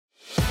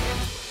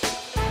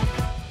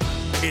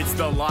It's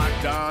the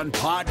Locked On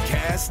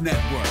Podcast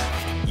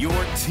Network, your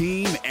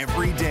team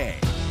every day.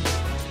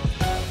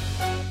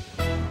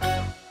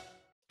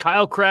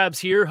 Kyle Krabs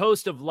here,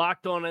 host of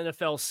Locked On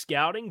NFL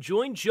Scouting.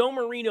 Join Joe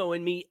Marino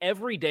and me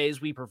every day as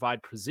we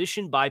provide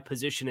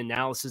position-by-position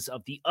analysis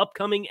of the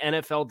upcoming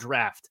NFL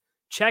Draft.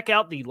 Check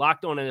out the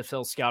Locked On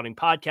NFL Scouting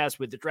podcast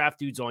with the Draft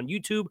Dudes on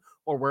YouTube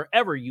or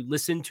wherever you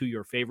listen to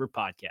your favorite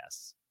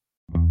podcasts.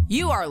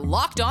 You are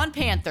Locked On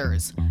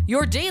Panthers,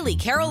 your daily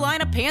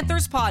Carolina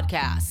Panthers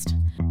podcast.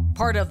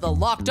 Part of the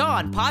Locked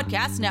On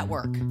Podcast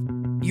Network,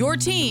 your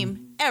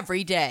team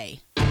every day.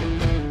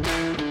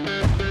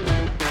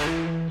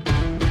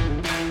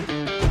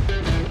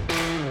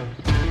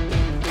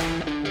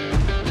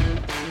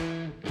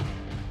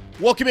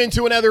 Welcome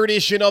into another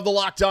edition of the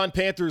Locked On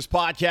Panthers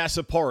podcast,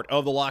 a part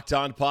of the Locked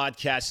On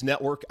Podcast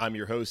Network. I'm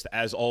your host,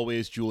 as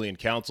always, Julian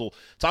Council,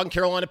 talking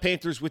Carolina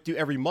Panthers with you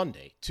every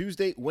Monday,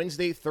 Tuesday,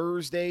 Wednesday,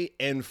 Thursday,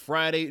 and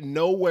Friday.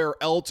 Nowhere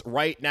else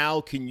right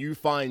now can you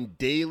find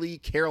daily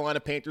Carolina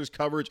Panthers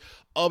coverage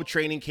of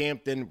training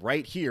camp than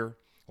right here,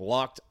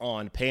 Locked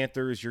On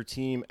Panthers, your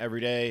team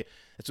every day.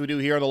 That's what we do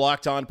here on the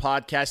Locked On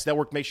Podcast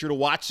Network. Make sure to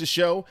watch the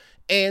show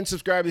and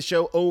subscribe to the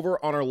show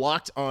over on our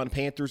Locked On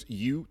Panthers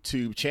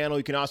YouTube channel.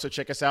 You can also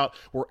check us out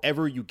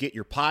wherever you get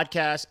your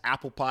podcasts,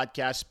 Apple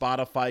Podcasts,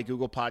 Spotify,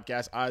 Google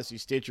Podcasts, Odyssey,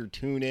 Stitcher,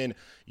 TuneIn.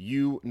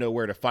 You know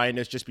where to find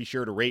us. Just be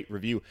sure to rate,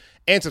 review,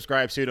 and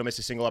subscribe so you don't miss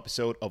a single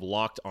episode of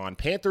Locked On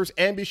Panthers.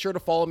 And be sure to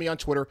follow me on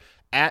Twitter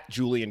at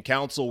Julian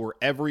Council, where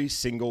every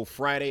single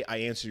Friday I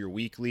answer your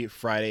weekly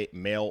Friday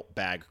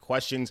mailbag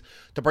questions.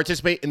 To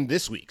participate in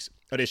this week's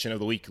edition of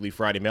the weekly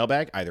Friday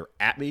mailbag, either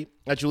at me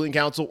at Julian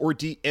Council or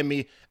DM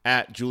me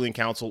at Julian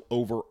Council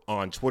over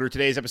on Twitter.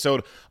 Today's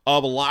episode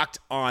of Locked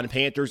On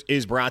Panthers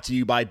is brought to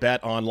you by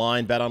Bet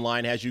Online. Bet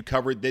Online has you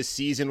covered this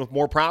season with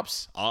more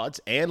props, odds,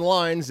 and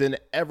lines than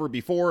ever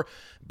before.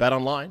 Bet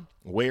Online,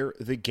 where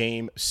the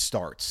game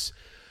starts.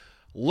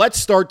 Let's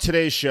start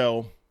today's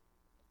show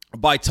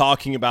by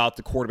talking about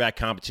the quarterback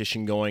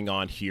competition going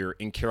on here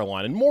in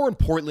Carolina. And more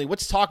importantly,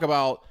 let's talk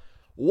about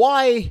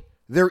why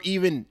there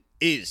even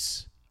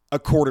is a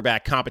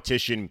quarterback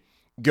competition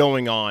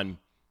going on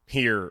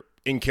here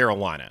in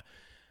Carolina.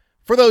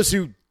 For those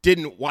who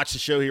didn't watch the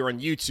show here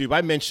on YouTube,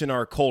 I mentioned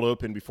our cold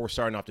open before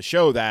starting off the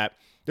show that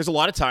there's a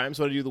lot of times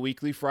when I do the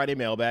weekly Friday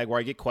mailbag where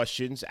I get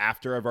questions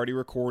after I've already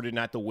recorded and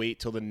I have to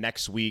wait till the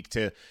next week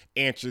to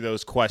answer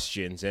those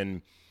questions.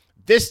 And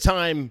this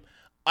time,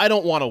 I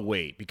don't want to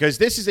wait because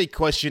this is a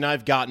question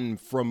I've gotten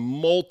from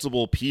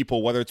multiple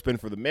people, whether it's been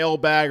for the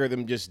mailbag or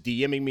them just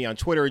DMing me on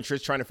Twitter and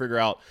just trying to figure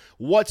out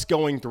what's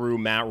going through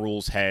Matt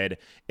Rule's head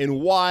and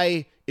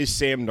why is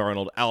Sam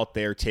Darnold out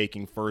there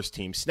taking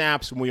first-team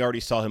snaps when we already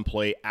saw him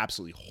play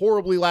absolutely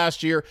horribly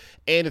last year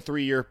and a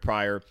 3-year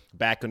prior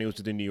back when he was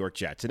with the New York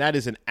Jets. And that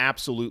is an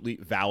absolutely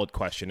valid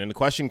question. And the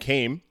question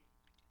came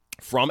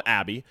from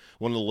Abby,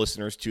 one of the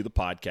listeners to the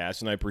podcast,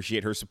 and I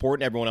appreciate her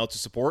support and everyone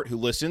else's support who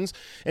listens.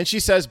 And she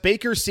says,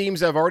 Baker seems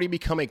to have already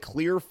become a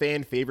clear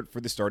fan favorite for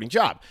the starting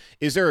job.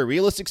 Is there a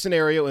realistic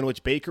scenario in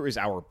which Baker is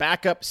our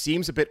backup?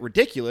 Seems a bit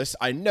ridiculous.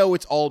 I know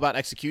it's all about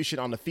execution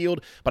on the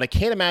field, but I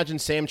can't imagine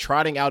Sam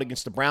trotting out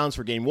against the Browns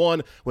for game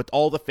one with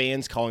all the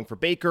fans calling for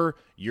Baker.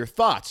 Your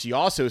thoughts? She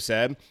also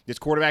said, this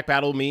quarterback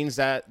battle means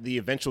that the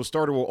eventual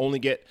starter will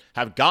only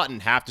have gotten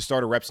half the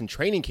starter reps in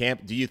training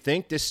camp. Do you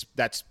think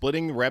that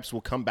splitting reps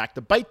will come back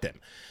to bite them?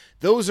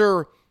 Those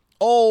are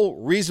all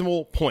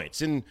reasonable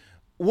points. And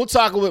we'll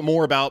talk a little bit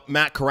more about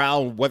Matt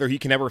Corral and whether he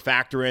can ever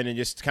factor in and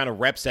just kind of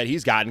reps that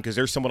he's gotten, because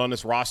there's someone on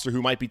this roster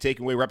who might be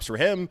taking away reps for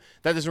him.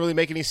 That doesn't really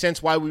make any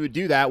sense why we would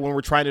do that when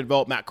we're trying to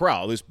develop Matt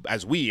Corral,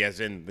 as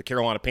in the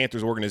Carolina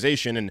Panthers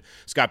organization and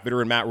Scott Bitter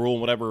and Matt Rule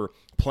and whatever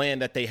plan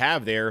that they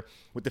have there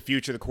with the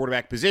future of the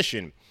quarterback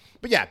position.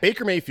 But yeah,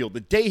 Baker Mayfield,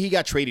 the day he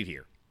got traded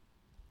here,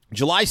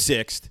 July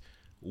 6th,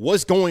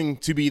 was going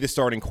to be the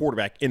starting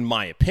quarterback, in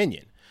my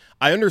opinion.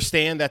 I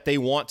understand that they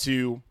want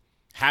to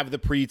have the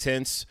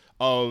pretense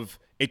of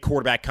a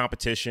quarterback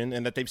competition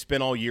and that they've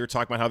spent all year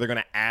talking about how they're going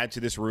to add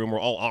to this room, or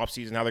all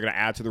offseason how they're going to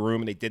add to the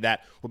room, and they did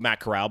that with Matt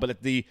Corral. But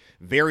at the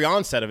very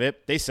onset of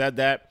it, they said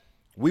that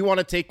we want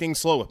to take things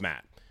slow with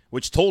Matt,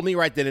 which told me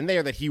right then and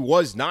there that he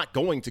was not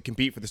going to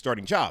compete for the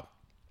starting job,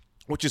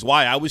 which is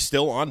why I was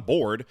still on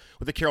board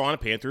with the Carolina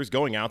Panthers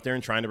going out there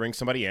and trying to bring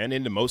somebody in,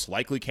 and the most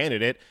likely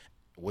candidate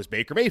was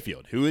Baker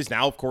Mayfield, who is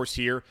now, of course,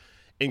 here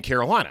in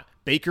Carolina.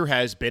 Baker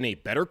has been a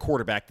better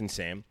quarterback than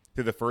Sam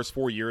through the first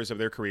 4 years of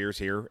their careers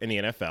here in the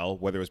NFL,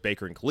 whether it was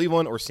Baker in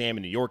Cleveland or Sam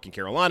in New York and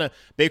Carolina.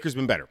 Baker's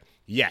been better.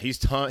 Yeah, he's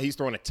thrown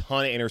a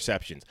ton of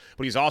interceptions,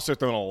 but he's also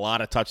thrown a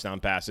lot of touchdown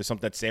passes,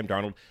 something that Sam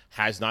Darnold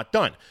has not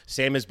done.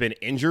 Sam has been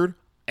injured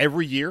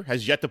every year,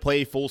 has yet to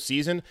play a full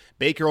season.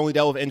 Baker only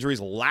dealt with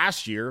injuries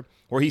last year,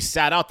 where he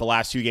sat out the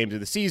last 2 games of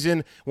the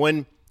season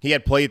when he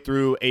had played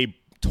through a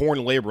torn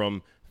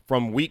labrum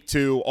from week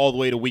 2 all the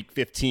way to week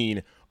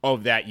 15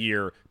 of that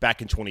year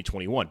back in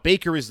 2021.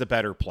 Baker is the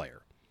better player.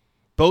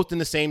 both in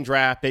the same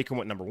draft. Baker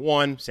went number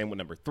 1, Sam went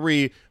number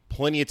 3.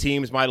 Plenty of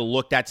teams might have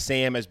looked at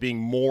Sam as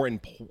being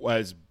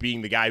as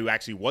being the guy who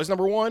actually was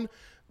number 1,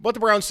 but the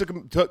Browns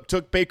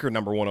took Baker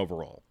number 1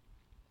 overall.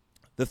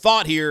 The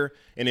thought here,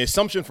 and the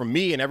assumption from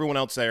me and everyone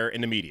else there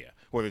in the media,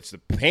 whether it's the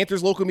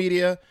Panthers local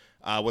media,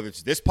 whether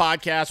it's this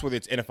podcast, whether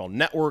it's NFL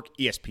Network,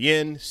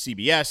 ESPN,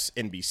 CBS,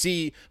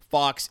 NBC,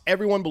 Fox,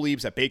 everyone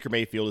believes that Baker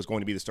Mayfield is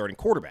going to be the starting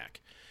quarterback.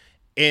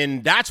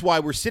 And that's why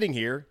we're sitting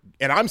here,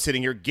 and I'm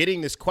sitting here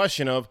getting this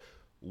question of,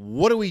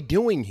 what are we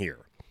doing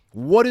here?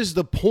 What is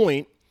the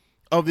point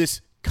of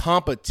this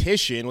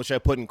competition, which I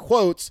put in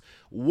quotes?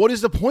 What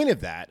is the point of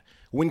that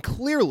when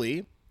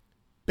clearly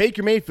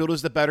Baker Mayfield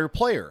is the better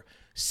player?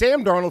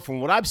 Sam Darnold,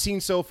 from what I've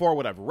seen so far,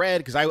 what I've read,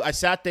 because I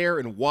sat there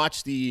and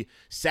watched the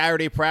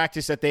Saturday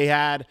practice that they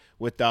had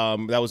with that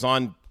was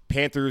on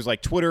Panthers,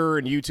 like Twitter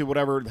and YouTube,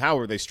 whatever,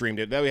 however they streamed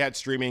it. They had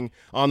streaming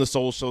on the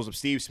socials of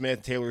Steve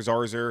Smith, Taylor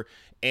Zarzer,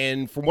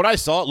 and from what I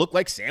saw, it looked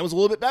like Sam was a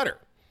little bit better.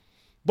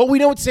 But we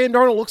know what Sam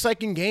Darnold looks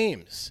like in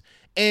games.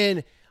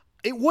 And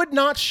it would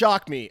not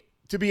shock me,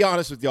 to be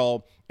honest with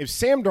y'all, if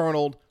Sam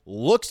Darnold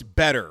looks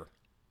better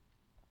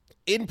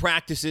in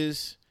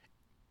practices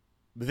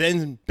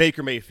than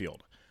Baker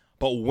Mayfield.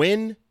 But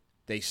when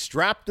they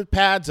strap the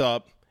pads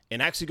up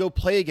and actually go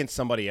play against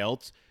somebody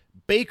else,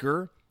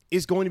 Baker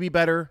is going to be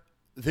better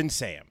than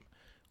Sam.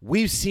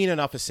 We've seen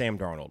enough of Sam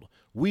Darnold.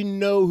 We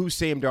know who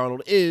Sam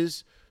Darnold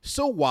is.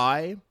 So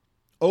why,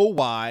 oh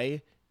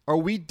why, are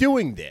we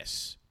doing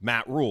this?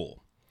 Matt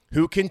Rule,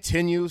 who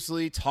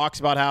continuously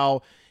talks about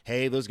how,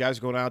 hey, those guys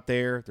are going out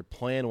there, they're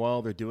playing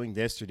well, they're doing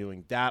this, they're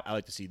doing that. I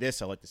like to see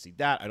this, I like to see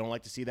that. I don't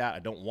like to see that. I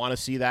don't want to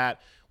see that.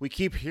 We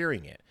keep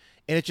hearing it.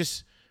 And it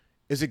just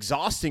is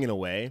exhausting in a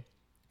way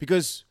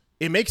because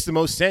it makes the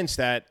most sense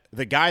that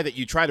the guy that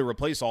you try to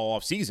replace all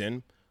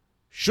offseason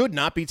should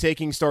not be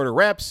taking starter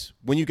reps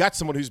when you got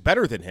someone who's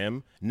better than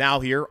him now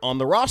here on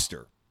the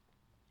roster.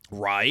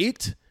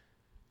 Right?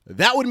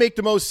 That would make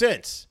the most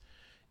sense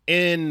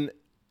in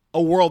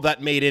a world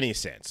that made any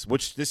sense,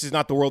 which this is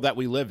not the world that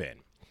we live in.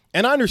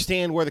 And I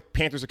understand where the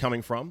Panthers are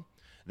coming from.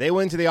 They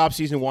went into the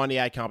offseason wanting to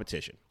add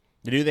competition.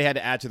 They knew they had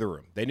to add to the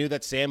room. They knew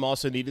that Sam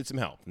also needed some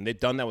help. And they've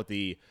done that with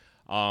the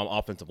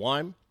offensive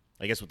line,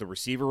 I guess with the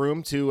receiver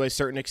room to a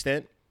certain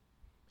extent.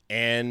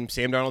 And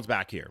Sam Darnold's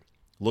back here.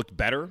 Looked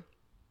better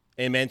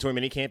in mandatory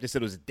minicamp. They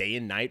said it was day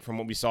and night from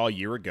what we saw a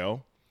year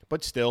ago.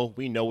 But still,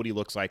 we know what he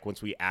looks like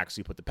once we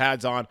actually put the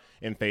pads on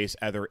and face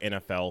other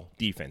NFL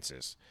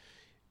defenses.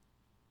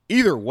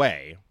 Either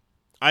way,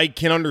 I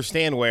can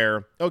understand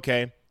where,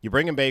 okay, you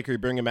bring in Baker, you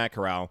bring in Matt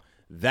Corral,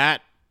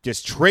 that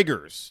just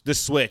triggers the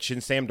switch in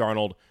Sam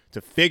Darnold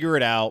to figure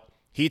it out.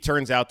 He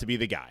turns out to be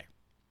the guy.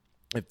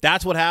 If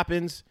that's what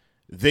happens,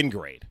 then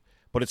great.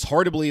 But it's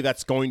hard to believe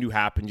that's going to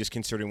happen just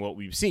considering what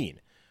we've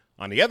seen.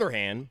 On the other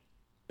hand,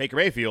 Baker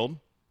Mayfield,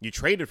 you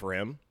traded for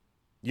him.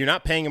 You're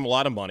not paying him a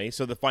lot of money,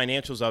 so the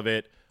financials of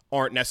it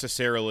aren't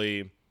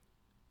necessarily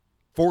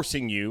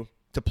forcing you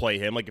to play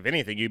him. Like, if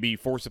anything, you'd be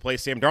forced to play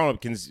Sam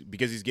Darnold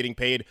because he's getting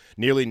paid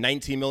nearly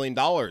 $19 million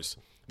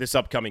this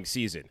upcoming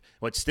season.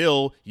 But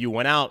still, you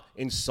went out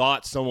and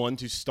sought someone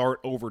to start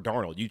over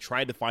Darnold. You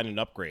tried to find an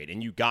upgrade,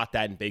 and you got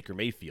that in Baker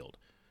Mayfield.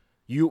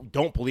 You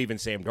don't believe in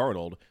Sam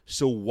Darnold,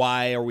 so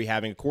why are we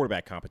having a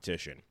quarterback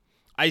competition?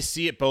 I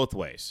see it both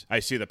ways. I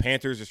see the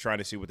Panthers just trying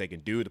to see what they can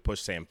do to push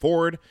Sam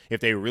forward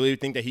if they really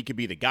think that he could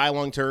be the guy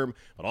long-term,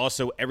 but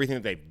also everything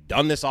that they've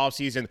done this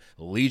offseason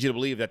leads you to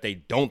believe that they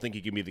don't think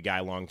he can be the guy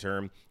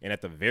long-term. And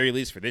at the very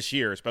least for this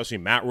year, especially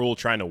Matt Rule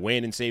trying to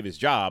win and save his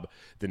job,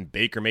 then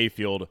Baker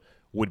Mayfield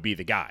would be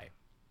the guy.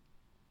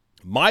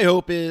 My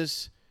hope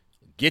is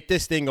get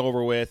this thing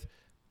over with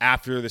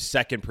after the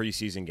second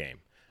preseason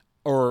game.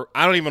 Or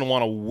I don't even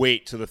want to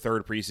wait till the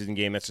third preseason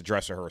game. That's a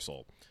dress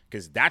rehearsal.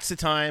 Because that's the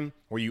time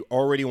where you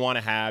already want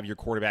to have your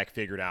quarterback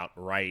figured out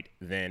right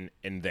then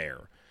and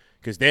there.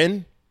 Because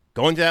then,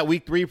 going to that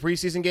week 3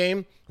 preseason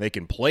game, they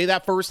can play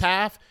that first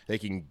half. They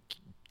can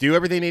do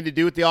everything they need to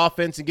do with the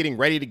offense and getting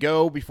ready to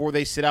go before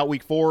they sit out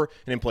week 4 and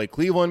then play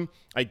Cleveland.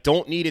 I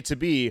don't need it to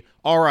be,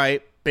 all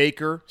right,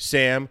 Baker,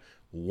 Sam,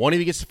 one of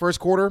you gets the first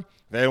quarter,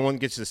 the other one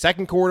gets the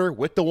second quarter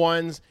with the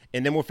ones,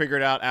 and then we'll figure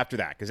it out after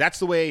that. Because that's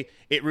the way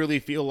it really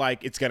feel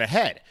like it's going to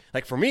head.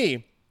 Like for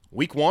me,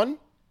 week 1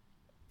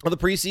 of the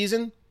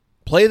preseason,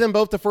 play them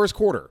both the first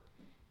quarter.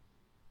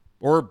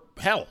 Or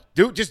hell,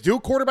 just do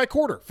quarter by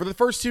quarter for the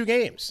first 2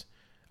 games.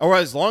 Or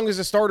as long as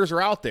the starters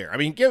are out there. I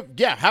mean,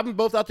 have them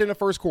both out there in the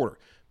first quarter.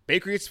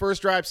 Baker gets the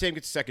first drive, Sam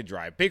gets the second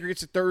drive. Baker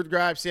gets the third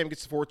drive, Sam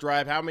gets the fourth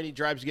drive. How many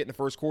drives you get in the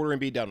first quarter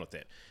and be done with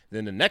it?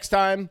 Then the next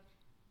time,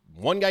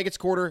 one guy gets a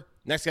quarter,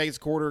 next guy gets a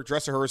quarter,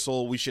 dress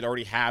rehearsal. We should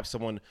already have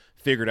someone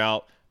figured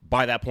out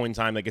by that point in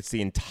time that gets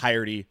the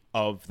entirety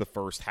of the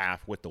first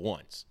half with the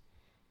ones.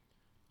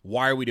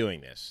 Why are we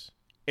doing this?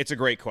 It's a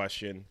great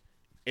question.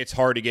 It's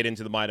hard to get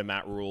into the mind of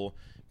Matt Rule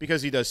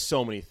because he does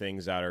so many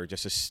things that are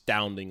just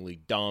astoundingly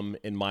dumb,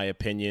 in my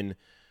opinion.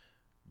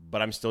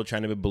 But I'm still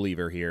trying to be a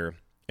believer here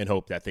and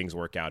hope that things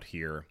work out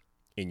here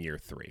in year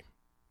 3.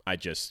 I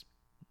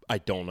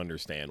don't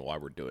understand why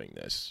we're doing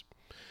this.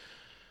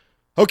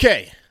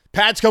 Okay,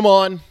 Pads come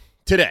on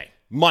today,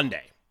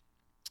 Monday,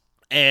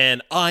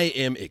 and I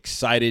am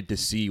excited to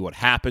see what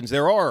happens.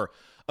 There are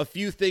a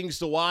few things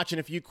to watch and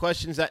a few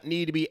questions that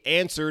need to be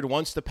answered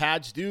once the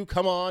Pads do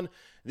come on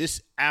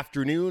this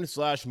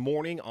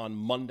afternoon/morning on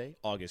Monday,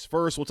 August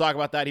 1st. We'll talk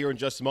about that here in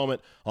just a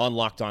moment on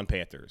Locked On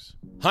Panthers.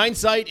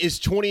 Hindsight is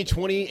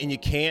 20/20, and you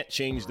can't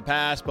change the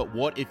past, but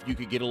what if you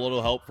could get a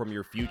little help from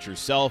your future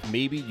self?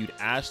 Maybe you'd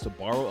ask to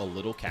borrow a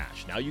little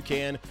cash. Now you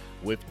can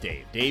with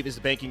Dave. Dave is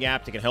the banking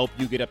app that can help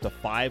you get up to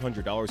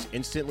 $500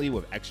 instantly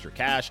with extra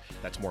cash.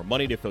 That's more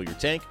money to fill your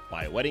tank,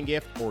 buy a wedding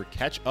gift, or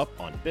catch up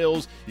on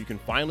bills. You can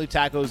finally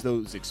tackle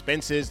those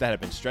expenses that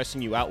have been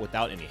stressing you out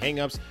without any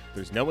hangups.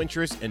 There's no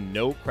interest and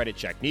no credit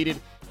check needed.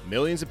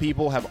 Millions of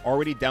people have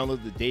already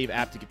downloaded the Dave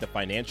app to get the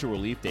financial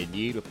relief they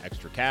need with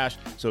extra cash.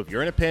 So if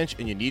you're in a pinch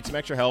and you need some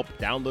extra help,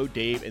 download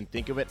Dave and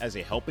think of it as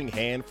a helping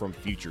hand from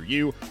future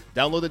you.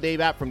 Download the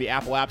Dave app from the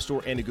Apple App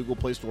Store and the Google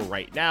Play Store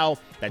right now.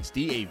 That's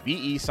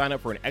DAVE. Sign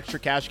up for an extra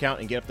cash account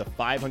and get up to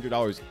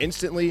 $500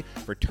 instantly.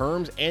 For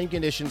terms and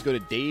conditions, go to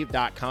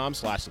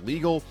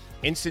dave.com/legal.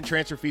 Instant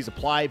transfer fees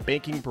apply.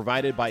 Banking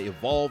provided by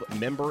Evolve,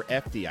 member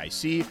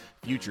FDIC.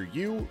 Future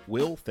you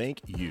will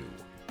thank you.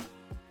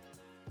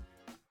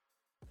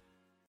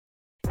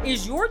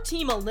 Is your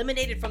team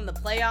eliminated from the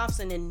playoffs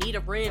and in need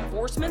of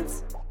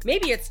reinforcements?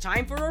 Maybe it's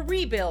time for a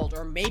rebuild,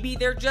 or maybe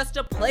they're just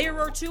a player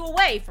or two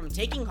away from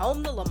taking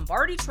home the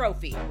Lombardi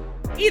Trophy.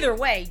 Either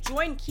way,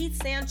 join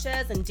Keith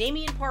Sanchez and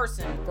Damian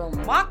Parson for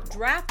Mock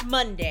Draft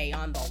Monday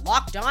on the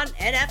Locked On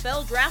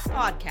NFL Draft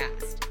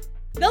Podcast.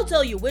 They'll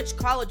tell you which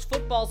college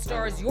football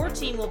stars your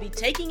team will be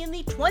taking in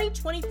the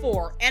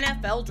 2024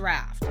 NFL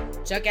Draft.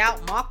 Check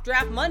out Mock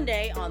Draft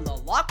Monday on the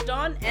Locked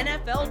On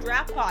NFL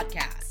Draft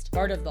Podcast,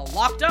 part of the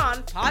Locked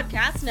On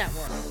Podcast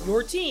Network,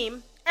 your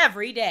team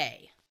every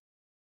day.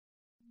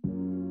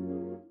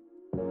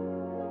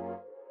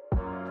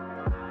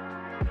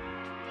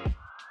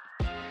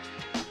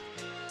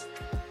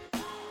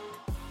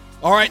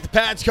 All right, the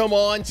Pads come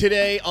on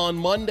today on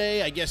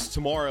Monday. I guess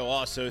tomorrow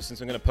also,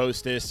 since I'm going to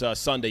post this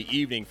Sunday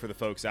evening for the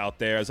folks out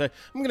there. I'm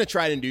going to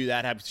try and do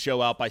that, have the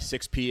show out by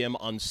 6 p.m.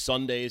 on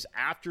Sundays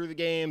after the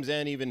games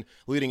and even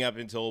leading up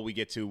until we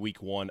get to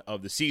week 1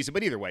 of the season.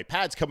 But either way,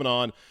 Pads coming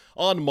on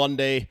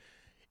Monday,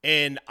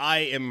 and I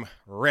am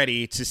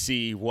ready to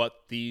see what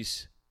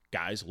these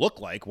guys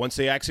look like once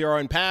they actually are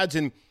on pads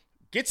and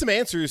get some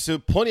answers to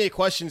plenty of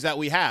questions that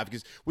we have.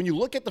 Because when you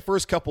look at the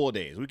first couple of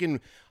days, we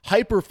can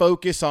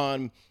hyper-focus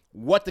on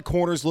what the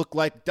corners look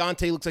like.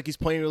 Dante looks like he's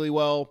playing really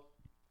well.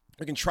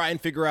 We can try and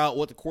figure out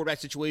what the quarterback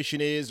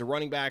situation is, the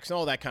running backs, and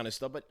all that kind of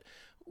stuff. But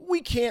we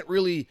can't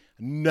really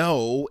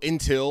know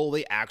until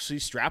they actually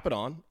strap it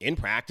on in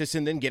practice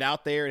and then get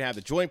out there and have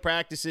the joint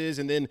practices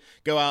and then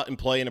go out and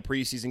play in a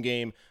preseason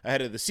game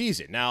ahead of the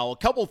season. Now, a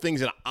couple of things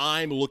that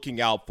I'm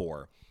looking out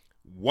for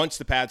once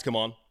the Pads come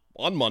on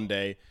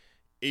Monday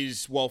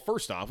is, well,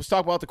 first off, let's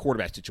talk about the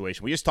quarterback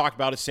situation. We just talked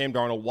about it, Sam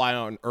Darnold. Why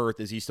on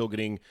earth is he still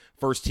getting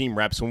first-team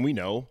reps when we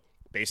know,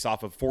 based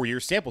off of 4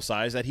 years sample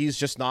size, that he's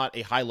just not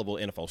a high-level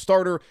NFL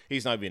starter?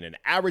 He's not even an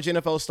average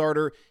NFL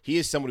starter. He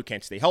is someone who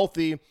can't stay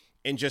healthy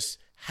and just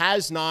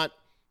has not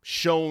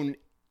shown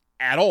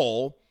at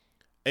all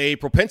a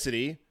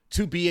propensity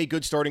to be a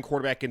good starting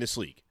quarterback in this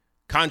league,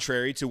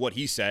 contrary to what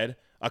he said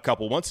a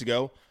couple months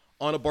ago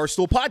on a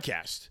Barstool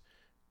podcast.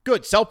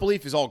 Good,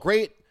 self-belief is all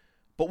great,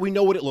 but we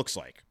know what it looks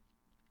like.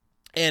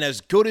 And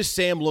as good as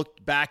Sam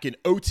looked back in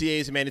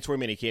OTAs and mandatory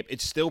minicamp, it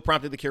still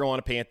prompted the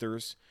Carolina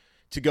Panthers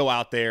to go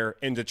out there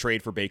and to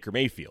trade for Baker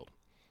Mayfield.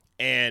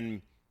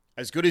 And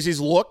as good as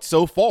he's looked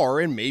so far,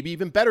 and maybe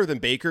even better than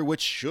Baker,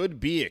 which should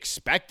be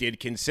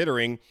expected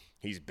considering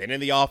he's been in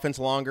the offense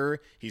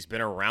longer, he's been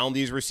around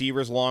these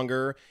receivers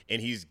longer,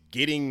 and he's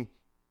getting,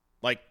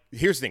 like,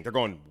 here's the thing. They're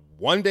going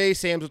one day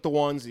Sam's with the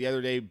ones, the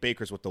other day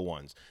Baker's with the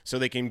ones, so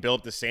they can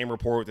build up the same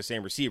rapport with the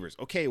same receivers.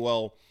 Okay,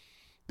 well,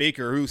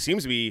 Baker, who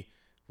seems to be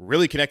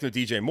really connected with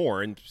DJ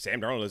Moore, and Sam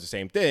Darnold does the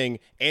same thing,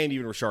 and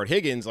even Rashard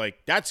Higgins,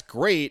 like, that's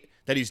great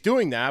that he's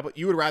doing that, but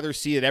you would rather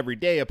see it every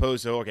day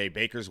opposed to, okay,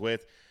 Baker's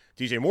with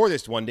DJ Moore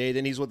this one day,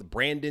 then he's with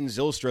Brandon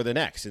Zylstra the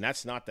next. And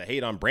that's not to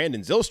hate on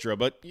Brandon Zylstra,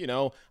 but, you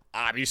know,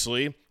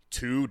 obviously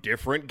two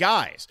different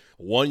guys.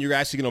 One you're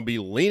actually going to be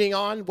leaning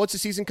on once the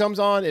season comes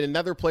on, and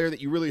another player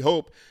that you really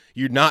hope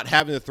you're not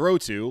having to throw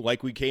to,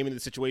 like we came into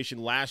the situation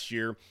last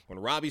year when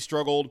Robbie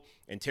struggled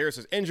and Terrace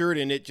was injured,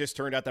 and it just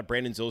turned out that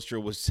Brandon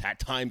Zylstra was at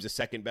times the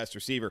second best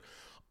receiver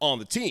on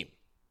the team.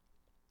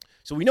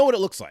 So we know what it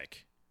looks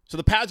like. So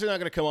the pads are not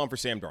going to come on for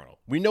Sam Darnold.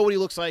 We know what he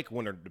looks like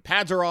when the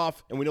pads are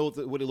off, and we know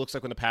what he looks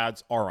like when the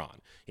pads are on.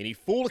 And he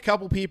fooled a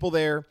couple people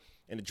there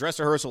in the dress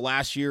rehearsal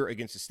last year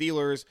against the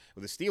Steelers,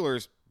 where the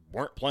Steelers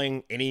weren't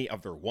playing any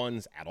of their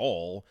ones at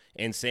all,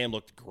 and Sam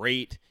looked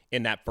great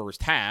in that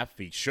first half.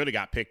 He should have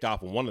got picked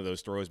off on one of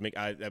those throws.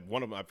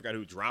 One of them, I forgot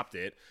who dropped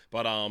it,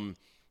 but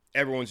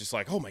everyone's just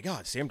like, oh my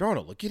God, Sam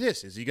Darnold, look at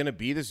this. Is he going to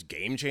be this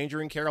game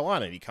changer in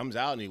Carolina? And he comes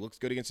out and he looks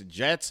good against the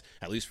Jets,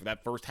 at least for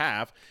that first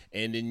half.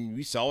 And then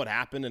we saw what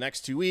happened the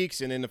next 2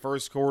 weeks, and in the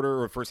first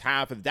quarter or first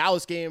half of the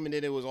Dallas game, and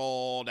then it was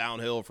all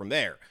downhill from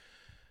there.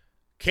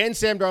 Can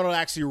Sam Darnold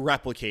actually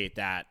replicate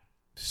that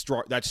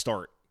start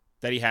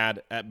that he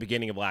had at the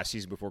beginning of last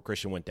season before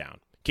Christian went down?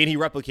 Can he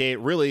replicate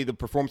really the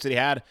performance that he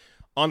had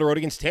on the road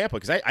against Tampa?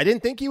 Because I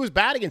didn't think he was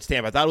bad against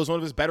Tampa. I thought it was one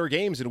of his better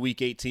games in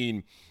Week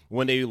 18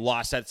 when they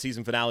lost that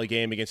season finale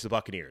game against the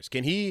Buccaneers.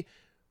 Can he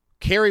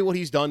carry what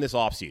he's done this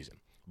offseason?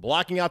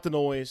 Blocking out the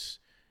noise,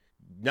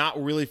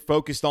 not really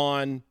focused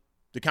on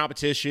the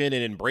competition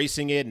and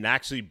embracing it and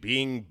actually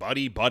being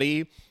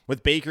buddy-buddy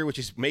with Baker, which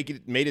has made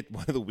it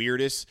one of the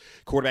weirdest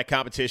quarterback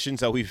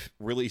competitions that we've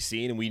really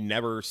seen, and we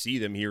never see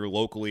them here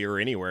locally or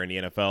anywhere in the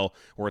NFL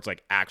where it's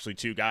like actually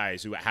two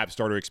guys who have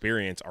starter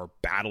experience are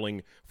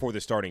battling for the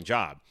starting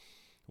job.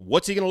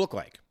 What's he going to look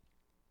like?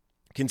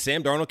 Can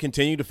Sam Darnold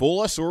continue to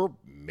fool us, or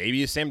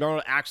maybe is Sam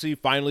Darnold actually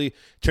finally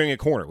turning a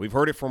corner? We've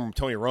heard it from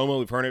Tony Romo.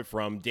 We've heard it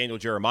from Daniel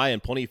Jeremiah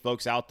and plenty of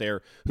folks out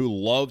there who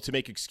love to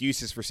make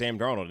excuses for Sam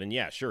Darnold. And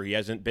yeah, sure, he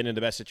hasn't been in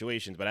the best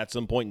situations, but at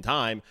some point in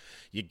time,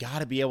 you got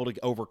to be able to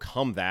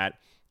overcome that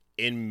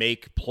and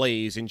make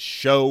plays and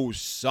show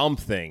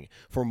something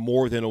for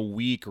more than a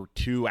week or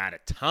two at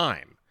a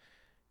time.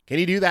 Can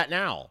he do that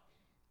now?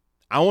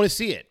 I want to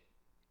see it.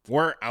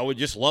 Or I would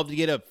just love to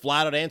get a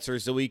flat-out answer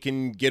so we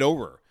can get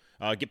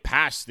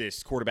past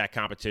this quarterback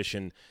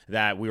competition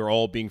that we are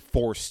all being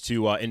forced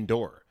to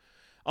endure.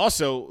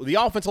 Also, the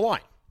offensive line.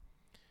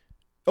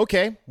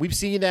 Okay, we've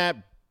seen that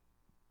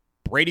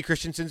Brady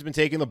Christensen's been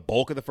taking the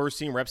bulk of the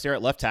first-team reps there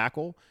at left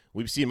tackle.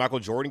 We've seen Michael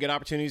Jordan get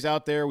opportunities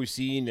out there. We've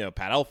seen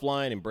Pat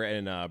Elflein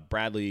and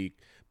Bradley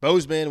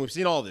Bozeman. We've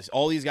seen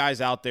all these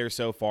guys out there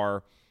so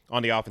far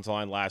on the offensive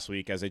line last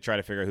week as they try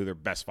to figure out who their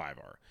best five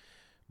are.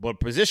 But a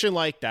position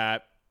like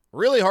that,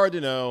 really hard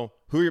to know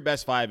who your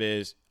best five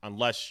is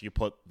unless you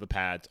put the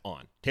pads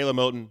on. Taylor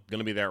Moton, going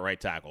to be there at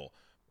right tackle.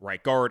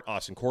 Right guard,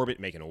 Austin Corbett,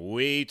 making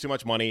way too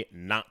much money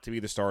not to be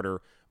the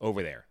starter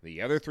over there.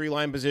 The other three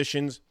line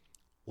positions,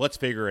 let's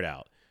figure it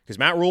out. Because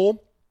Matt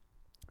Rule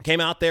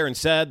came out there and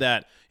said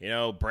that,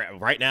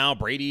 right now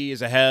Brady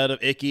is ahead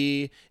of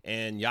Icky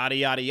and yada,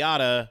 yada,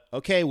 yada.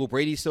 Okay, will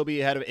Brady still be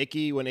ahead of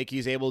Icky when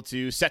Icky's able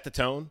to set the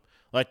tone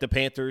like the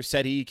Panthers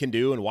said he can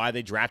do and why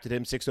they drafted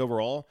him 6th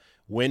overall?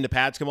 When the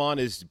pads come on,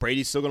 is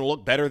Brady still going to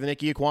look better than Ike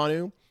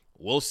Ekwonu?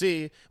 We'll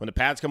see. When the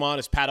pads come on,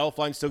 is Pat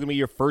Elflein still going to be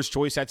your first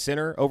choice at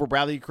center over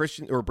Brady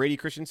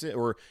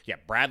Christensen?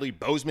 Bradley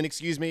Bozeman,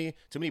 excuse me.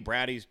 Too many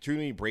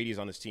Bradys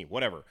on this team.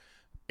 Whatever.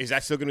 Is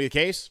that still going to be the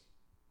case?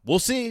 We'll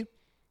see.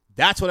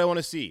 That's what I want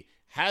to see.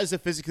 Has the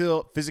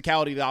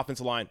physicality of the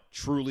offensive line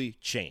truly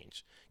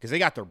changed? Because they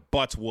got their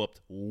butts whooped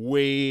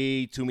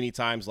way too many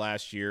times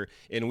last year,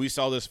 and we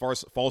saw those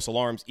false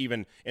alarms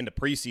even in the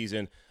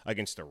preseason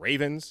against the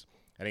Ravens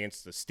and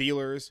against the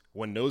Steelers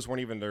when those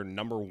weren't even their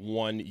number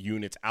one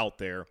units out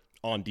there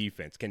on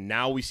defense. Can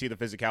now we see the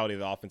physicality of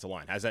the offensive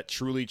line? Has that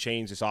truly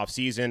changed this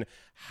offseason?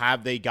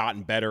 Have they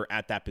gotten better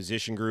at that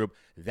position group?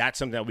 That's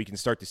something that we can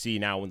start to see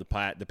now when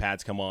the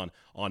pads come on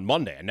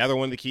Monday. Another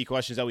one of the key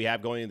questions that we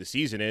have going into the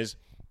season is,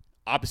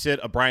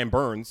 opposite of Brian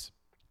Burns,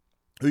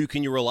 who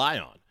can you rely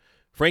on?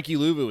 Frankie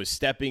Louvu is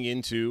stepping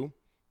into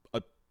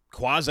a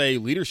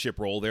quasi-leadership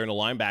role there in the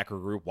linebacker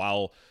group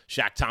while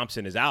Shaq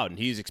Thompson is out, and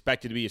he's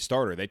expected to be a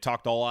starter. They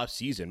talked all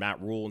offseason, Matt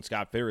Rule and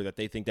Scott Fitter, that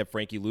they think that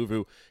Frankie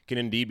Louvu can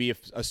indeed be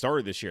a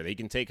starter this year. They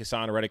can take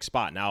Hassan Reddick's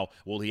spot. Now,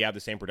 will he have the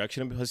same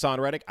production of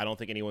Hassan Reddick? I don't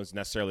think anyone's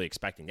necessarily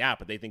expecting that,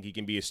 but they think he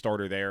can be a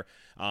starter there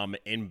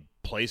and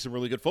play some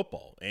really good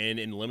football. And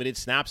in limited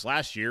snaps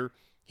last year,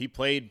 he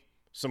played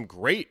some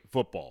great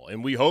football,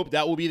 and we hope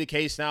that will be the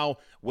case now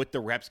with the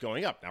reps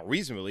going up. Now,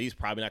 reasonably, he's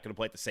probably not going to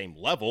play at the same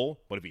level,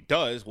 but if he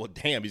does, well,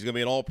 damn, he's going to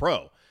be an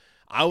all-pro.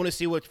 I want to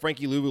see what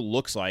Frankie Louvu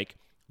looks like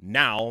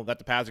now that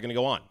the pads are going to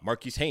go on.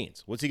 Marquise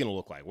Haynes, what's he going to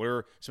look like? What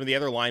are some of the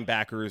other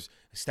linebackers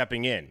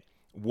stepping in?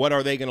 What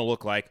are they going to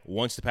look like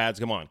once the pads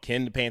come on?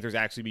 Can the Panthers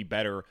actually be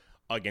better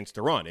against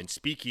the run? And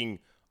speaking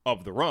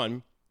of the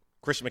run,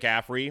 Christian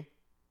McCaffrey,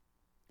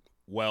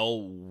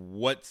 well,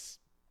 what's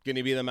going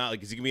to be the amount?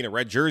 Like, is he going to be in a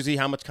red jersey?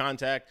 How much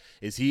contact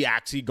is he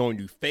actually going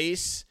to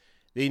face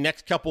the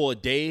next couple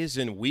of days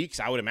and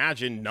weeks? I would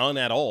imagine none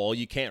at all.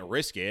 You can't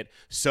risk it.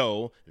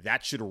 So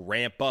that should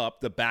ramp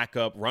up the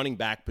backup running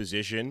back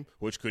position,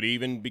 which could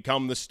even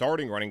become the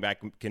starting running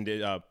back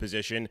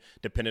position,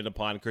 dependent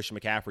upon Christian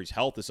McCaffrey's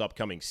health this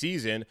upcoming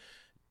season.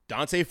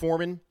 Dante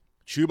Foreman,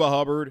 Chuba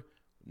Hubbard,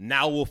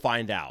 now we'll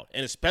find out.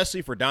 And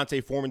especially for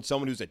Dante Foreman,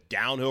 someone who's a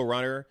downhill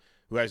runner,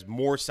 who has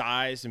more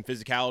size and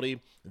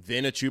physicality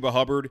than a Chuba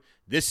Hubbard,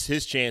 this is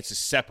his chance to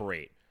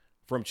separate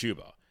from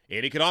Chuba.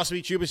 And it could also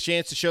be Chuba's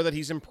chance to show that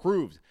he's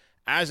improved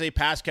as a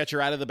pass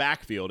catcher out of the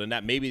backfield, and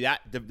that maybe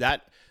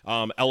that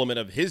element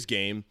of his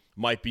game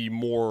might be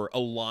more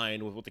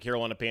aligned with what the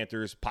Carolina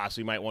Panthers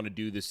possibly might want to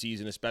do this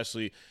season,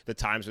 especially the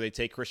times where they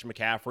take Christian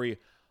McCaffrey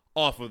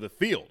off of the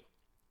field.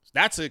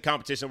 That's a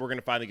competition we're going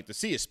to finally get to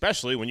see,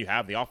 especially when you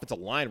have the offensive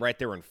line right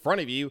there in front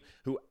of you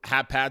who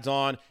have pads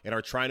on and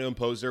are trying to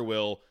impose their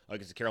will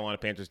against the Carolina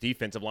Panthers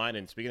defensive line.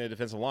 And speaking of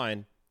defensive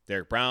line,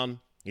 Derek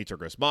Brown, Yetur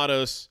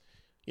Gross-Matos,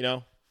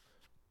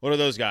 what do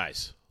those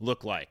guys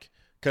look like?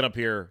 Cut up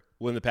here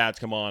when the pads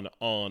come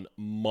on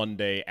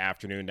Monday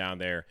afternoon down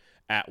there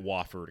at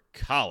Wofford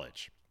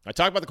College. I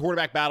talked about the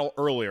quarterback battle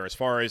earlier as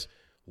far as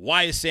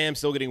why is Sam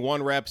still getting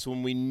 1 reps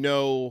when we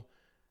know,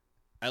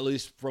 at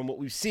least from what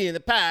we've seen in the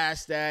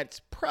past, that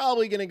it's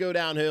probably going to go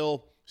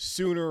downhill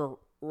sooner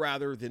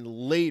rather than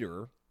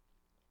later.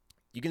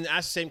 You can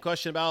ask the same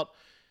question about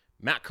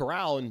Matt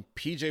Corral and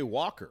P.J.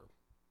 Walker.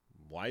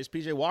 Why is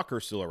P.J. Walker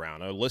still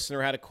around? A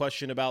listener had a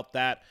question about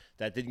that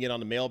didn't get on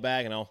the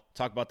mailbag, and I'll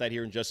talk about that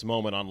here in just a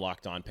moment on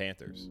Locked On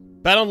Panthers.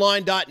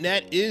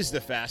 BetOnline.net is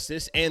the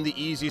fastest and the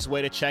easiest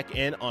way to check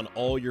in on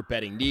all your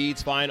betting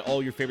needs. Find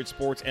all your favorite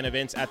sports and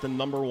events at the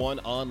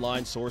 #1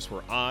 online source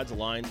for odds,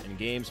 lines, and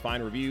games.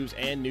 Find reviews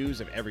and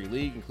news of every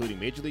league, including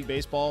Major League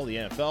Baseball, the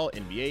NFL,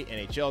 NBA,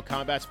 NHL,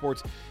 combat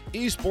sports,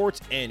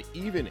 esports, and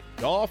even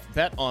golf.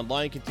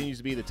 BetOnline continues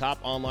to be the top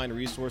online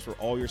resource for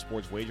all your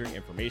sports wagering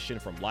information,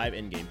 from live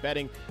in-game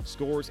betting,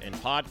 scores, and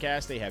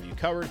podcasts. They have you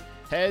covered.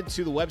 Head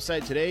to the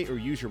website today or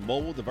use your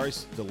mobile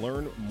device to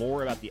learn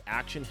more about the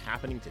action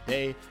happening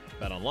today.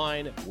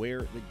 BetOnline, where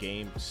the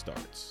game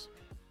starts.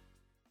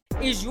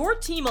 Is your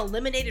team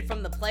eliminated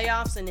from the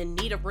playoffs and in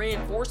need of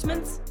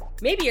reinforcements?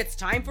 Maybe it's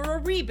time for a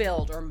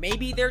rebuild, or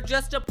maybe they're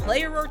just a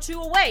player or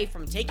two away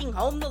from taking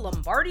home the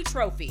Lombardi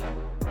Trophy.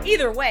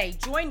 Either way,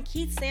 join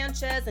Keith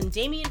Sanchez and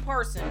Damian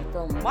Parson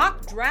for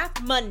Mock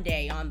Draft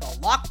Monday on the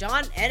Locked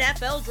On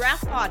NFL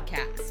Draft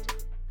Podcast.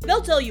 They'll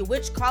tell you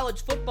which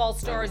college football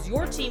stars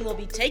your team will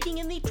be taking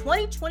in the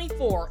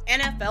 2024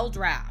 NFL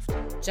Draft.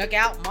 Check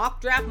out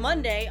Mock Draft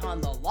Monday on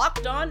the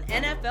Locked On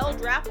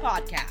NFL Draft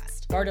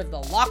Podcast, part of the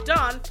Locked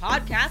On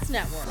Podcast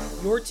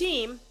Network, your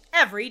team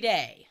every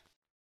day.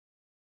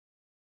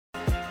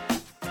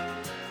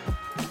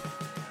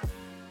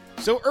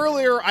 So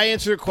earlier, I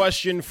answered a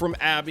question from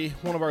Abby,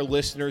 one of our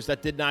listeners,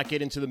 that did not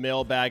get into the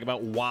mailbag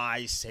about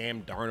why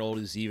Sam Darnold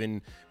is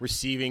even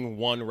receiving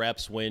 1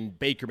 reps when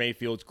Baker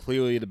Mayfield's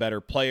clearly the better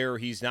player.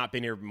 He's not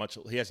been here much.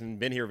 He hasn't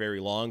been here very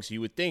long. So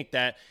you would think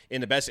that in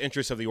the best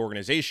interest of the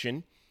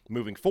organization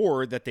moving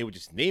forward, that they would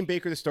just name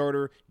Baker the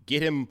starter,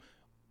 get him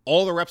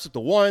all the reps with the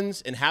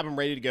ones, and have him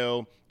ready to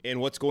go in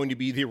what's going to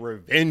be the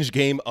revenge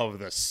game of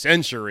the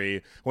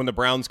century when the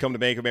Browns come to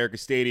Bank of America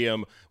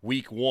Stadium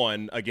week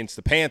 1 against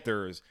the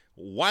Panthers.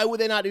 Why would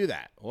they not do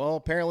that? Well,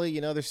 apparently,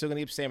 they're still going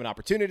to give Sam an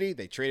opportunity.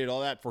 They traded all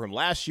that for him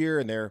last year,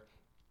 and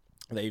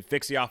they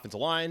fixed the offensive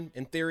line,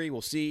 in theory.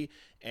 We'll see.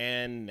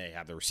 And they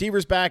have the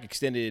receivers back,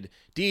 extended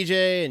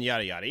DJ, and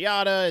yada, yada,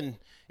 yada. And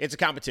it's a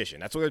competition.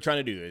 That's what they're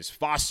trying to do, is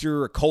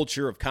foster a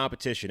culture of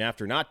competition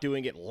after not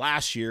doing it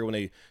last year when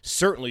they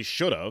certainly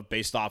should have,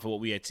 based off of what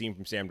we had seen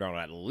from Sam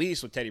Darnold, at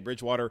least with Teddy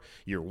Bridgewater.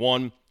 Year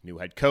 1, new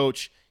head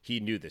coach. He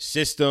knew the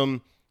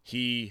system.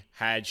 He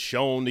had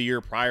shown the year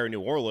prior in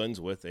New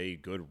Orleans with a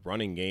good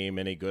running game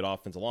and a good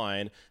offensive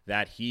line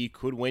that he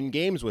could win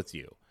games with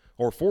you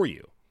or for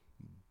you.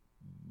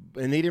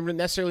 And they didn't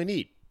necessarily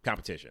need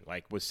competition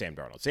like with Sam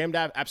Darnold. Sam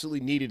absolutely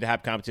needed to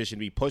have competition to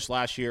be pushed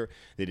last year.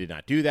 They did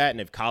not do that, and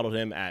they've coddled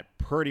him at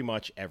pretty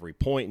much every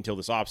point until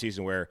this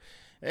offseason, where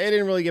they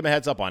didn't really give him a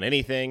heads up on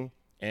anything,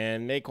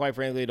 and they quite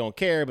frankly don't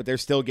care, but they're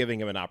still giving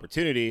him an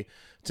opportunity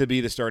to be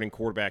the starting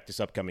quarterback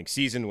this upcoming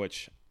season,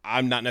 which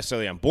I'm not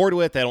necessarily on board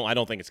with. I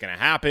don't think it's going to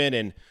happen,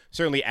 and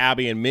certainly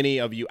Abby and many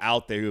of you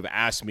out there who have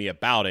asked me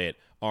about it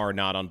are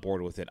not on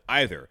board with it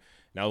either.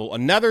 Now,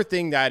 another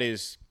thing that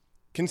is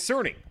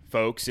concerning,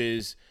 folks,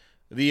 is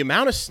the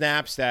amount of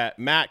snaps that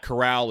Matt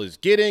Corral is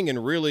getting,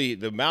 and really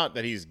the amount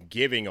that he's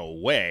giving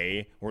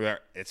away, or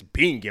that it's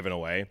being given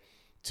away,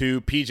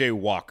 to P.J.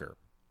 Walker.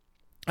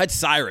 I had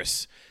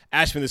Cyrus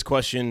asked me this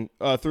question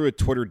through a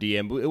Twitter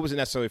DM. It wasn't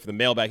necessarily for the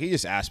mailbag. He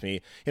just asked me,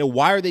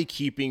 why are they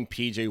keeping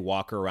P.J.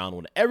 Walker around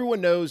when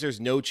everyone knows there's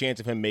no chance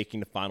of him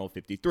making the final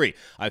 53?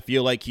 I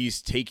feel like he's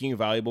taking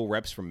valuable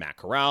reps from Matt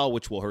Corral,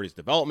 which will hurt his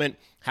development.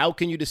 How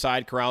can you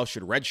decide Corral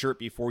should redshirt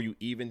before you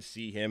even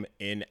see him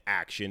in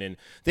action? And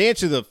the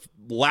answer to the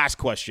last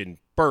question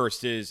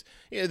first is,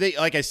 they,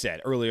 like I said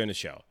earlier in the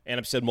show, and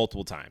I've said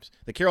multiple times,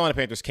 the Carolina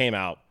Panthers came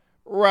out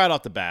right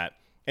off the bat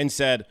and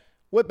said,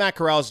 with Matt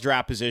Corral's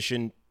draft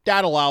position,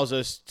 that allows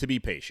us to be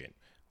patient.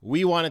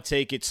 We want to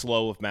take it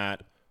slow with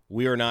Matt.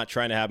 We are not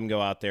trying to have him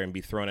go out there and be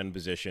thrown in a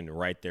position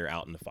right there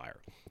out in the fire.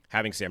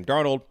 Having Sam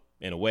Darnold,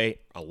 in a way,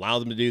 allow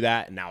them to do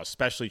that, and now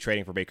especially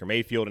trading for Baker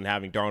Mayfield and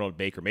having Darnold,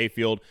 Baker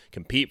Mayfield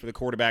compete for the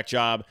quarterback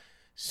job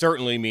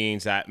certainly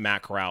means that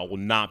Matt Corral will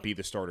not be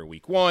the starter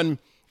week 1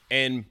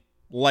 and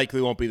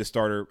likely won't be the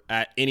starter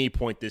at any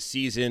point this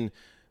season.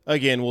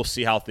 Again, we'll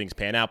see how things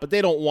pan out, but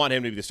they don't want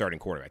him to be the starting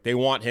quarterback. They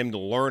want him to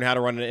learn how to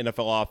run an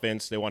NFL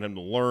offense. They want him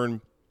to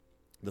learn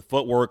the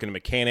footwork and the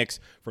mechanics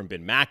from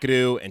Ben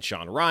McAdoo and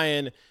Sean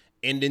Ryan,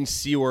 and then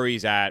see where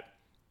he's at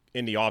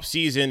in the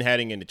offseason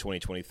heading into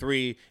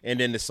 2023, and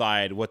then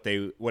decide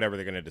whatever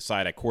they're going to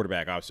decide at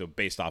quarterback, also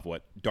based off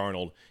what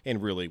Darnold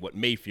and really what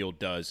Mayfield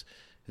does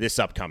this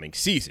upcoming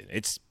season.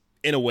 It's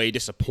in a way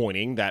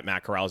disappointing that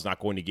Matt Corral is not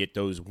going to get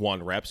those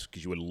 1 reps,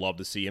 because you would love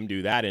to see him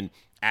do that. And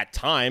at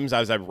times,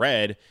 as I've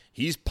read,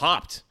 he's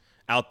popped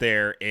out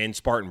there in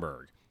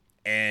Spartanburg.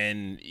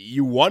 And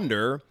you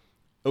wonder,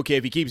 okay,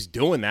 if he keeps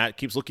doing that,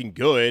 keeps looking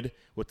good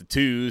with the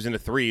 2s and the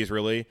 3s,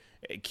 really,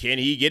 can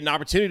he get an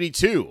opportunity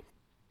to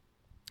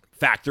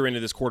factor into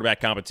this quarterback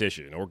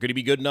competition? Or could he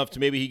be good enough to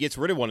maybe he gets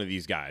rid of one of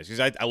these guys?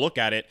 Because I look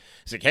at it,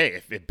 it's like,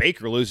 hey, if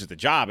Baker loses the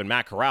job and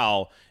Matt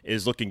Corral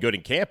is looking good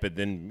in camp,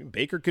 then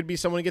Baker could be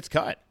someone who gets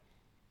cut.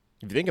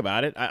 If you think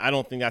about it, I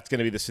don't think that's going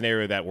to be the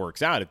scenario that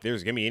works out. If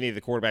there's going to be any of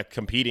the quarterback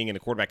competing in the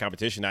quarterback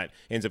competition that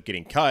ends up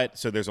getting cut,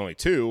 so there's only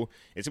two,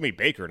 it's going to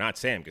be Baker, not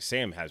Sam, because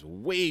Sam has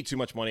way too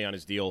much money on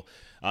his deal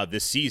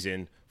this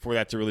season for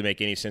that to really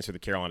make any sense for the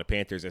Carolina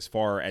Panthers as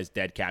far as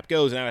dead cap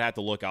goes. And I would have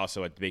to look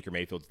also at Baker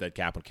Mayfield's dead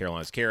cap when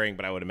Carolina's carrying,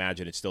 but I would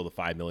imagine it's still the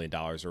 $5 million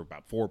or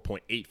about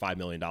 $4.85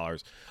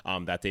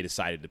 million that they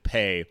decided to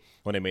pay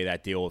when they made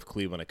that deal with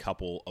Cleveland a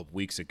couple of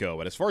weeks ago.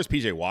 But as far as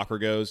P.J. Walker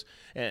goes,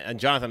 and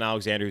Jonathan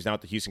Alexander, who's now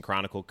at the Houston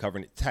Chronicle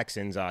covering the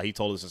Texans, he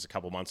told us this a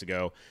couple months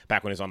ago,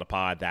 back when he was on the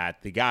pod,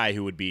 that the guy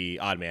who would be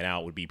odd man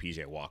out would be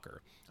P.J.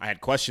 Walker. I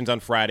had questions on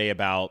Friday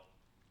about,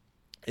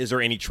 is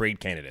there any trade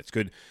candidates?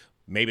 Could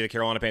maybe the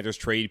Carolina Panthers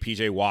trade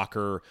P.J.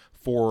 Walker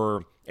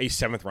for a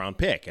 7th-round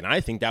pick? And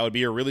I think that would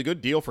be a really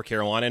good deal for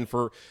Carolina and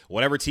for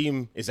whatever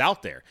team is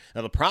out there.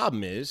 Now, the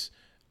problem is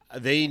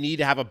they need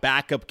to have a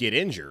backup get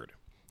injured.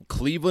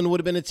 Cleveland would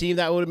have been a team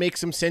that would make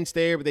some sense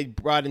there, but they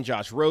brought in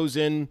Josh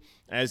Rosen,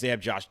 as they have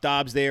Josh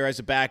Dobbs there as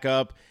a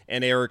backup,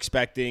 and they are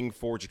expecting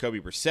for Jacoby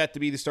Brissett to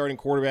be the starting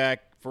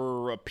quarterback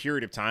for a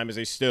period of time, as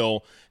they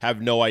still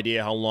have no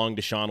idea how long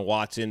Deshaun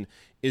Watson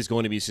is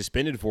going to be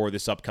suspended for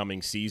this upcoming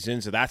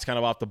season. So that's kind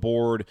of off the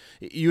board.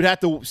 You'd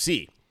have to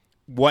see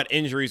what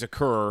injuries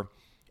occur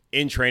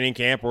in training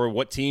camp or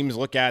what teams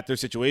look at their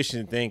situation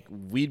and think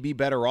we'd be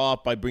better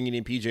off by bringing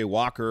in P.J.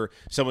 Walker,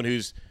 someone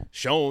who's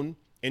shown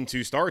in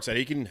 2 starts that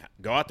he can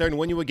go out there and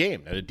win you a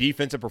game. Now, the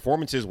defensive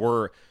performances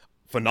were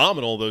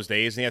phenomenal those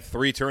days, and he had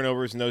 3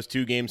 turnovers in those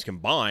 2 games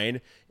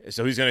combined.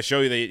 So he's going to show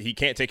you that he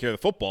can't take care of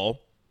the football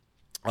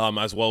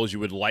as well as you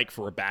would like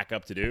for a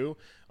backup to do.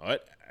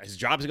 But his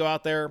job is to go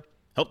out there,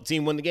 help the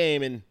team win the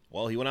game, and,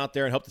 well, he went out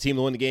there and helped the team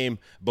win the game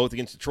both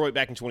against Detroit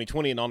back in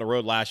 2020 and on the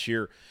road last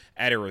year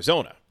at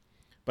Arizona.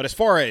 But as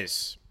far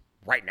as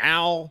right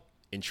now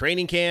in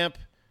training camp,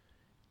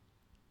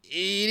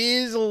 it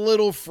is a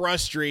little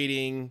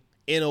frustrating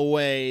in a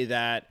way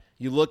that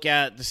you look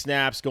at the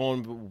snaps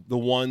going the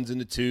 1s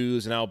and the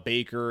 2s and how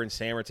Baker and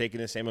Sam are taking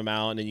the same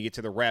amount, and then you get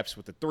to the reps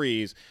with the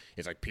 3s.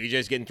 It's like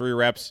PJ's getting 3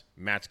 reps,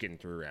 Matt's getting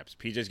 3 reps.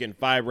 PJ's getting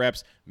 5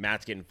 reps,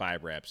 Matt's getting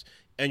 5 reps.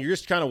 And you're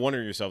just kind of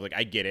wondering yourself, like,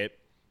 I get it.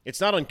 It's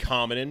not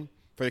uncommon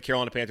for the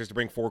Carolina Panthers to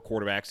bring 4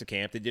 quarterbacks to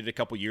camp. They did it a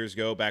couple years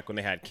ago back when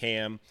they had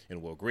Cam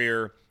and Will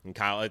Grier and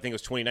Kyle. I think it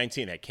was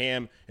 2019. They had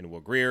Cam and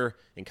Will Grier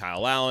and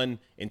Kyle Allen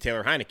and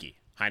Taylor Heineke.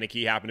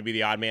 Heineke happened to be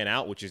the odd man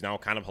out, which is now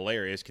kind of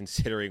hilarious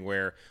considering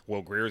where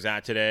Will Grier's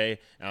at today.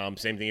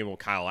 Same thing with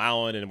Kyle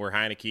Allen and where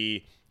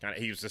Heineke,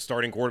 he was the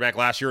starting quarterback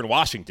last year in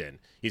Washington.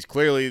 He's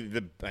clearly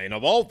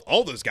of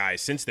all those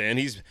guys since then,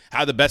 he's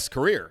had the best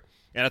career.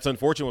 And that's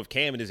unfortunate with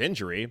Cam and his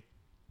injury.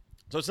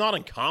 So it's not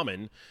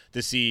uncommon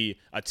to see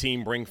a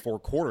team bring 4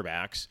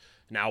 quarterbacks.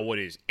 Now, what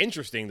is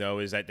interesting, though,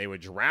 is that they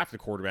would draft a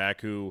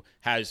quarterback who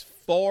has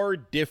far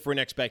different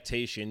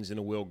expectations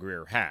than Will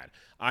Grier had.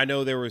 I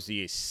know there was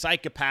the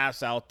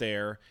psychopaths out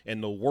there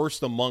and the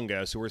worst among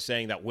us who were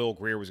saying that Will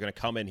Grier was going to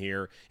come in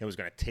here and was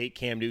going to take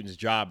Cam Newton's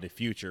job in the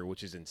future,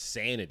 which is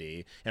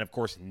insanity. And, of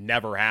course,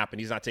 never happened.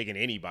 He's not taking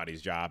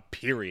anybody's job,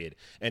 period,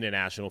 in the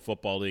National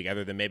Football League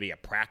other than maybe a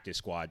practice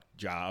squad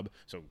job.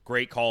 So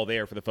great call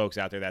there for the folks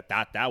out there that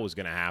thought that was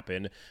going to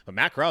happen. But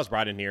Matt Corral's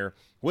brought in here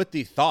with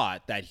the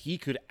thought that he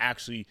could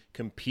actually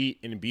compete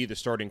and be the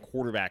starting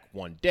quarterback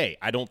one day.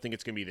 I don't think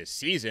it's going to be this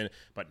season,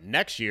 but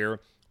next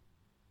year,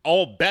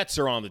 all bets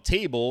are on the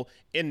table,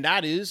 and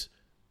that is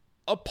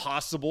a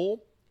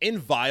possible and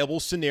viable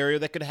scenario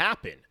that could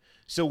happen.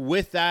 So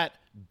with that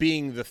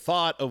being the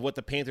thought of what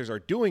the Panthers are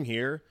doing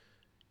here,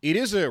 it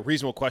is a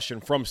reasonable question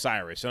from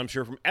Cyrus, and I'm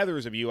sure from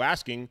others of you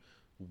asking,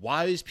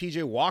 why is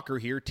P.J. Walker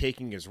here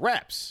taking his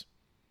reps?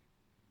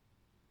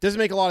 Doesn't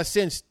make a lot of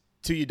sense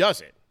to you,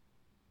 does it?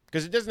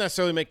 Because it doesn't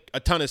necessarily make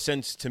a ton of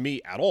sense to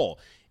me at all.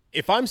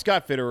 If I'm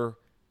Scott Fitterer,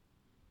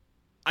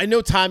 I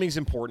know timing is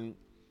important,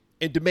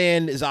 and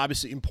demand is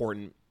obviously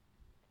important.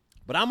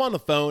 But I'm on the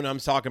phone, I'm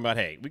talking about,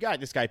 hey, we got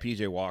this guy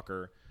P.J.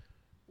 Walker.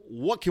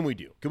 What can we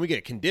do? Can we get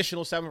a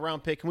conditional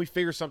 7th-round pick? Can we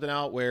figure something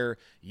out where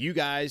you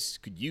guys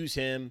could use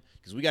him?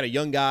 Because we got a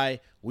young guy.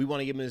 We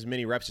want to give him as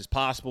many reps as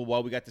possible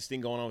while we got this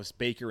thing going on with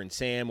Baker and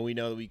Sam. And we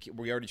know that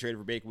we already traded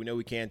for Baker. We know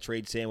we can't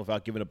trade Sam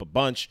without giving up a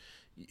bunch.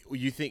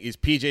 You think, is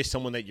P.J.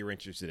 someone that you're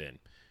interested in?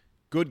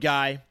 Good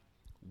guy,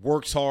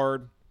 works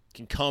hard,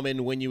 can come in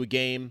and win you a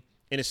game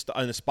in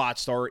a spot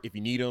start if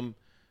you need him.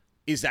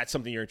 Is that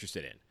something you're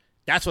interested in?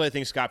 That's what I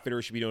think Scott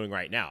Fitterer should be doing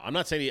right now. I'm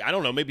not saying, I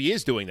don't know, maybe he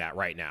is doing that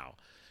right now.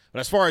 But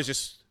as far as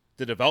just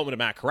the development of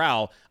Matt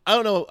Corral, I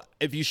don't know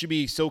if you should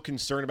be so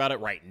concerned about it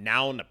right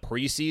now in the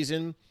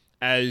preseason,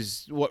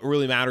 as what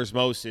really matters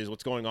most is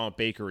what's going on with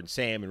Baker and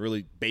Sam, and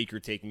really Baker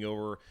taking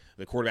over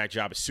the quarterback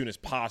job as soon as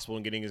possible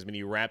and getting as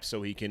many reps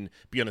so he can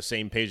be on the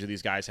same page with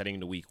these guys heading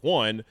into week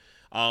 1.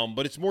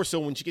 But it's more so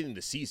when you get into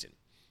the season.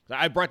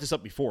 I brought this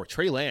up before.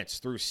 Trey Lance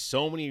threw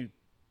so many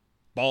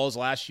balls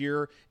last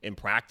year in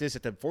practice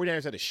that the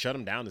 49ers had to shut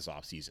him down this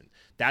offseason.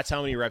 That's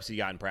how many reps he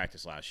got in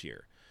practice last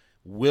year.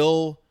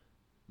 Will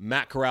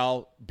Matt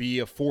Corral be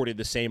afforded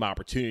the same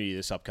opportunity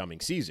this upcoming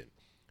season?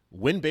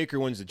 When Baker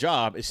wins the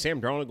job, is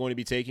Sam Darnold going to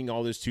be taking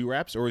all those 2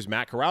 reps, or is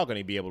Matt Corral going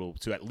to be able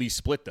to at least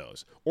split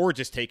those, or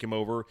just take him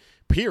over,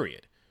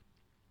 period?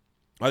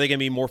 Are they going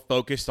to be more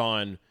focused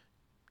on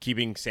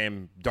keeping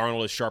Sam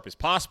Darnold as sharp as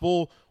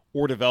possible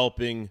or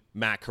developing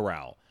Matt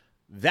Corral?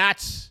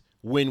 That's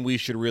when we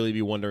should really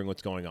be wondering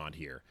what's going on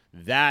here.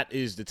 That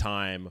is the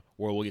time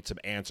where we'll get some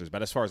answers.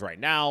 But as far as right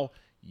now,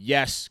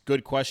 yes,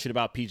 good question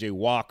about P.J.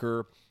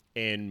 Walker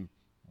and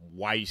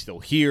why he's still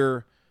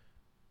here.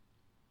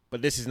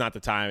 But this is not the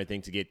time, I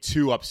think, to get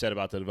too upset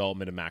about the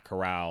development of Matt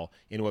Corral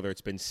and whether it's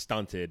been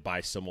stunted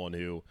by someone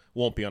who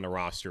won't be on the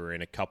roster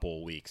in a couple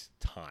of weeks'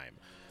 time.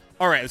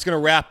 All right, that's going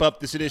to wrap up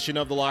this edition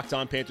of the Locked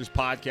On Panthers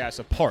podcast,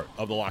 a part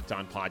of the Locked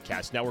On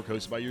Podcast Network,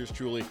 hosted by yours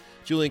truly,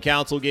 Julian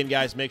Council. Again,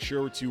 guys, make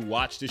sure to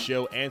watch the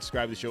show and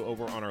subscribe to the show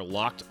over on our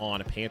Locked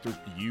On Panthers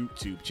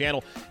YouTube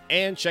channel.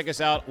 And check us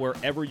out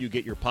wherever you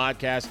get your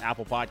podcasts,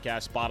 Apple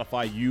Podcasts,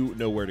 Spotify, you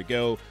know where to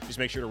go. Just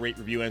make sure to rate,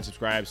 review, and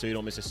subscribe so you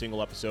don't miss a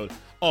single episode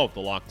of the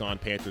Locked On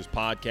Panthers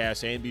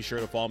podcast. And be sure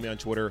to follow me on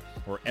Twitter,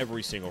 where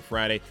every single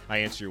Friday I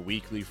answer your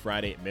weekly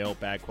Friday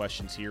mailbag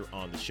questions here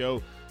on the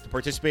show. To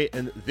participate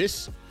in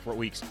this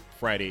week's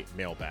Friday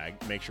mailbag,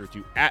 make sure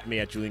to @ me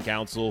at Julian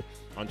Council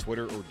on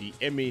Twitter or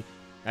DM me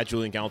at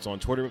Julian Council on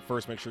Twitter. But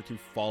first, make sure to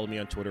follow me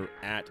on Twitter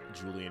at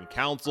Julian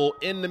Council.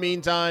 In the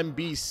meantime,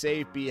 be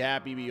safe, be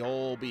happy, be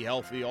whole, be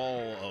healthy,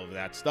 all of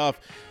that stuff.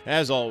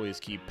 As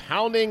always, keep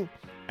pounding,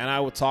 and I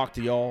will talk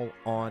to y'all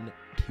on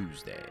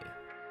Tuesday.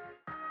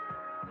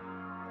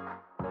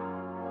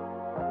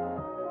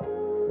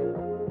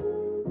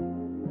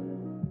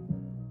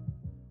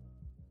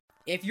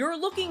 If you're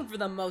looking for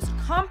the most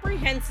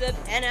comprehensive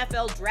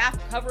NFL draft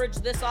coverage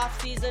this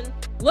offseason,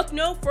 look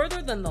no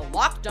further than the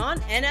Locked On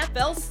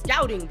NFL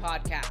Scouting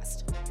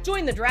Podcast.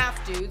 Join the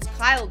draft dudes,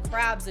 Kyle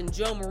Krabs and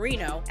Joe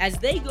Marino, as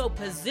they go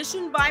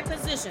position by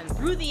position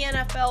through the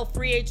NFL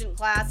free agent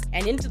class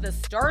and into the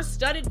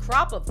star-studded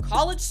crop of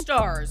college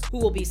stars who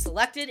will be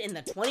selected in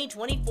the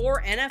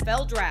 2024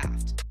 NFL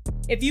Draft.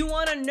 If you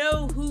want to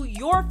know who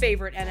your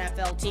favorite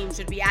NFL team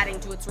should be adding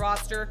to its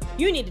roster,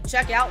 you need to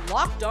check out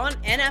Locked On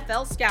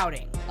NFL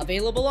Scouting,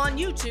 available on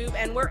YouTube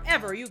and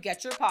wherever you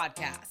get your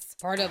podcasts.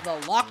 Part of the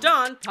Locked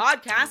On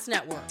Podcast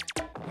Network,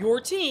 your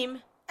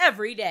team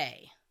every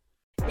day.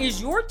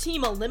 Is your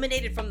team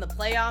eliminated from the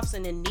playoffs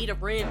and in need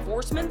of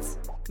reinforcements?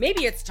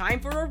 Maybe it's time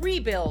for a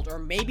rebuild, or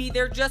maybe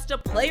they're just a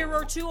player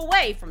or 2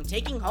 away from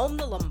taking home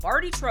the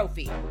Lombardi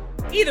Trophy.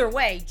 Either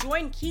way,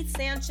 join Keith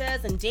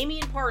Sanchez and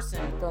Damian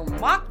Parson for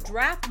Mock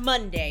Draft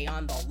Monday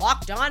on the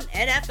Locked On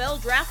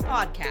NFL Draft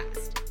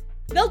Podcast.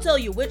 They'll tell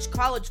you which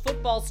college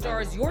football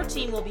stars your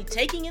team will be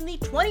taking in the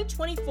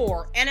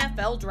 2024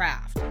 NFL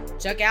Draft.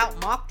 Check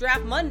out Mock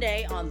Draft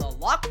Monday on the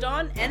Locked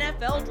On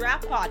NFL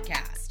Draft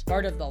Podcast,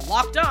 part of the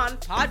Locked On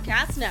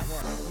Podcast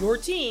Network, your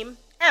team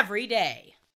every day.